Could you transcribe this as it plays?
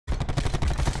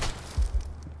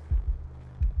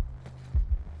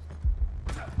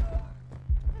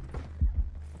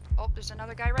there's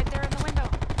another guy right there in the window.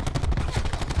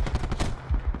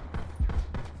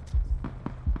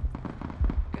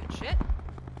 Good shit.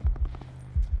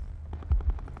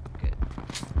 Good.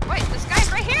 Wait, this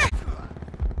guy's right here!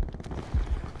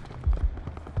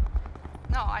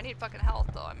 No, I need fucking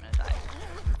health though, I'm gonna die.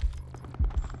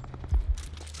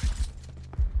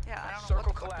 Yeah, I don't know what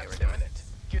the fuck they were doing.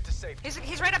 Get to safety.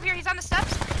 He's right up here, he's on the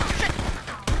steps. Shit!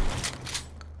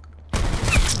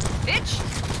 Bitch!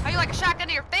 How you like a shotgun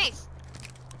to your face?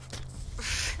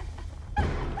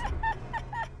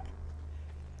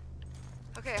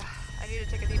 Okay, I need to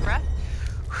take a deep breath.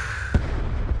 Oh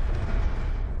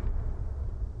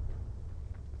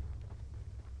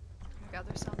my god,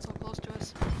 they sound so close to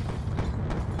us.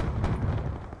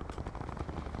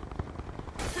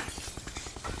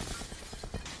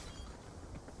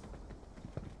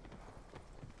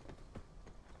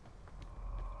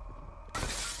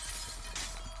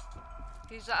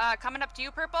 He's coming up to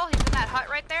you, Purple. He's in that hut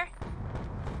right there.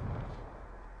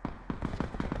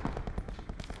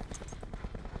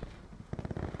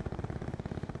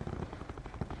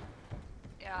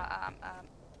 Yeah,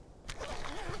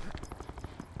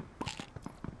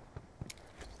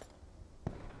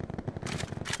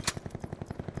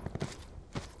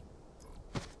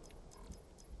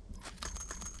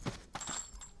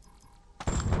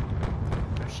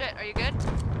 Oh shit, are you good?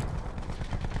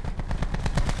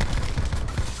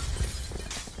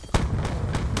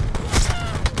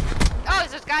 Oh,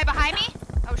 is this guy behind me?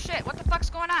 Oh shit, what the fuck's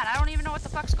going on? I don't even know what the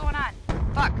fuck's going on.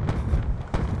 Fuck.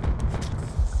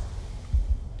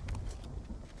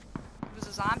 It was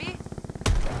a zombie?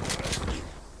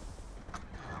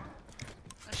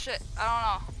 Oh shit, I don't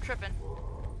know. I'm tripping.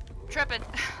 Tripping.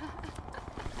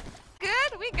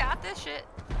 Good, we got this shit.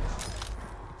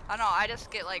 I don't know, I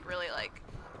just get like really like,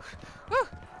 whew.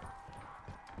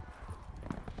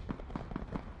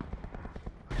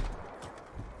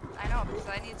 I know, because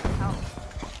I need some help.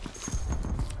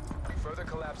 Further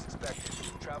collapse expected.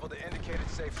 Travel to indicated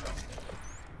safe zone.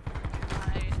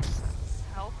 I need some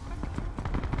help.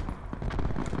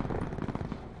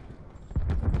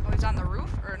 Oh, he's on the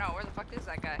roof? Or no, where the fuck is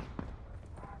that guy?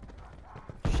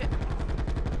 Shit.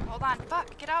 Hold on,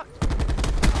 fuck, get out.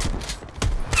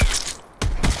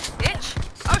 Bitch!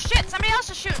 Oh shit, somebody else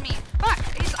is shooting me! Fuck,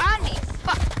 he's on me!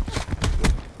 Fuck!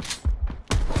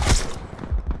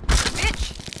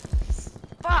 Bitch!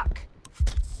 Fuck!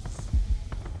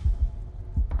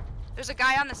 There's a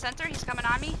guy on the center, he's coming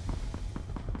on me.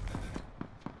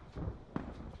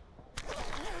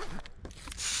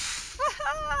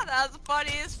 That was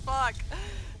funny as fuck.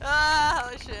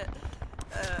 Oh shit.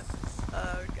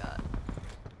 Oh god.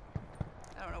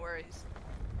 I don't know where he's.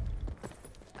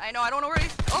 I know, I don't know where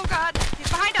he's. Oh god, he's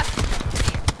behind us!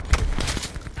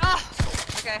 Oh!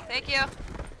 Okay, thank you.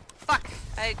 Fuck.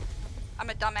 I'm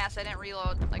a dumbass, I didn't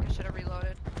reload. Like, I should have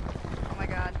reloaded. Oh my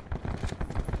god.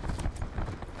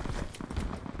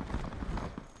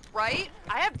 Right?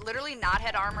 I have literally not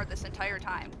had armor this entire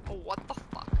time. Oh, what the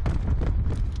fuck?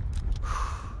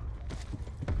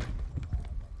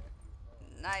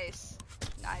 Nice.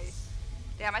 Nice.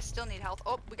 Damn, I still need health.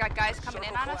 Oh, we got guys coming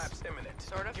in on us. Imminent.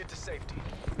 Sort of. Get to safety.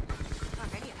 Fuck,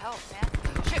 I need help, man.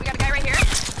 Shit, we got a guy right here.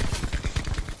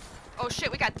 Oh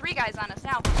shit, we got 3 guys on us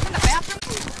now. In the bathroom.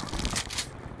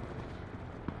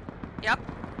 Yep.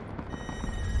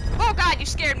 Oh god, you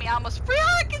scared me. I almost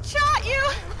freaking shot you.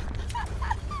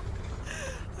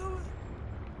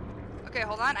 Okay,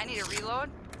 hold on. I need to reload.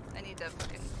 I need to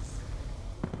fucking...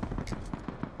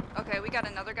 Okay, we got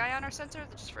another guy on our sensor,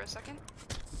 just for a second.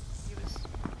 He was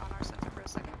on our sensor for a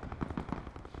second.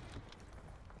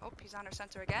 Oh, he's on our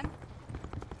sensor again.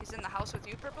 He's in the house with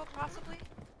you, Purple, possibly?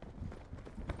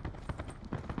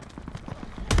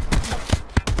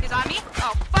 He's on me?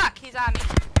 Oh, fuck, he's on me.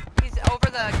 He's over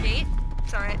the gate.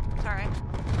 It's alright, it's alright.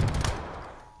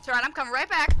 It's alright, I'm coming right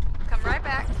back. Come right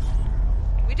back.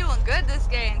 We doing good this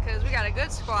game, because we got a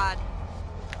good squad.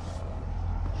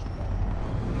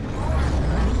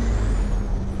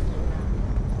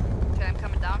 Okay, I'm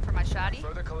coming down for my shotty.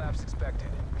 Further collapse expected.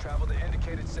 Travel to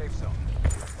indicated safe zone.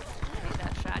 Need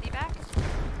that shotty back.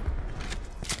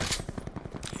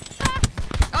 Ah!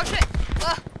 Oh shit!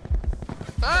 Ugh.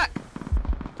 Fuck!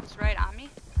 He's right on me.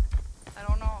 I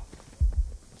don't know.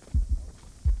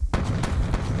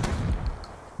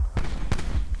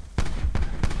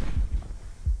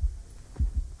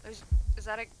 Is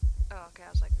that a... Oh, okay, I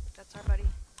was like, that's our buddy.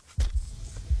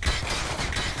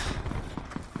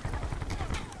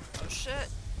 Oh shit.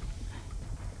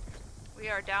 We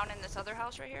are down in this other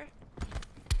house right here.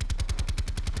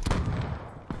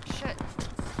 Shit.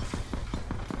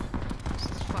 This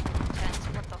is fucking intense.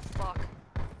 What the fuck?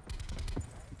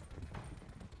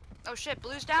 Oh shit,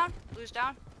 blue's down? Blue's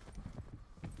down?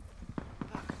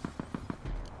 Fuck.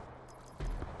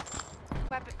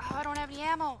 Weapon. Oh, I don't have any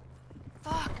ammo.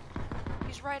 Fuck.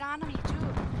 He's right onto me, too.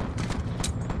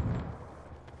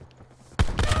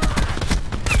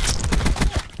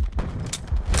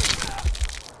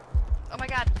 Oh my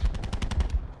god.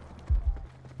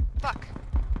 Fuck.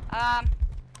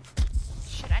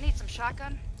 Shit, I need some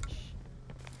shotgun.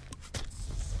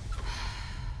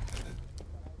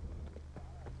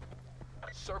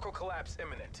 Circle collapse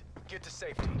imminent. Get to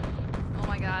safety. Oh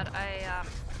my god, I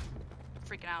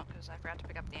freaking out because I forgot to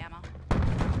pick up the ammo.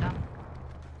 I'm dumb.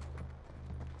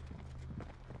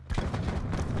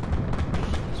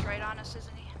 He's right on us,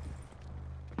 isn't he?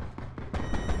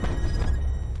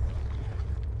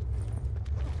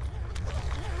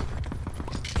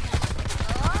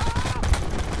 Oh!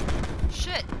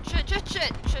 Shit.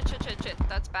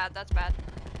 That's bad, that's bad.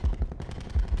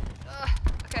 Ugh,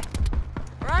 okay.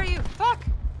 Where are you? Fuck!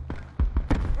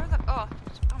 Where the... Oh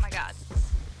my god.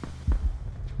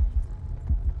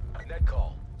 Net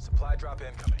call. Supply drop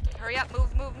incoming. Hurry up,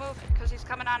 move, because he's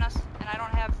coming on us, and I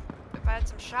don't have... If I had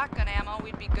some shotgun ammo,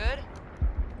 we'd be good.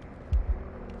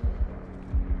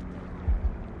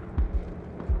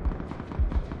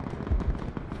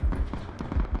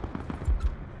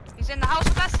 He's in the house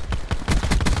with us.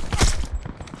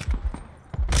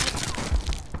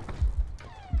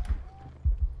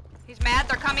 He's mad,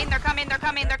 they're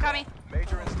coming.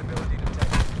 Major instability detected.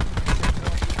 Safe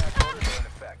zone impact orders are in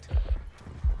effect.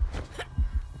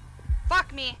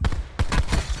 Fuck me.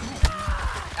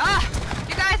 Ah,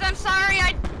 you guys, I'm sorry.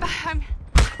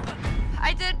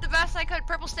 I did the best I could.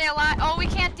 Purple, stay alive. Oh, we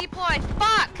can't deploy.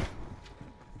 Fuck.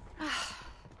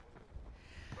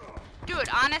 Dude,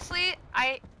 honestly,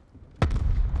 I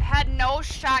had no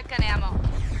shotgun ammo.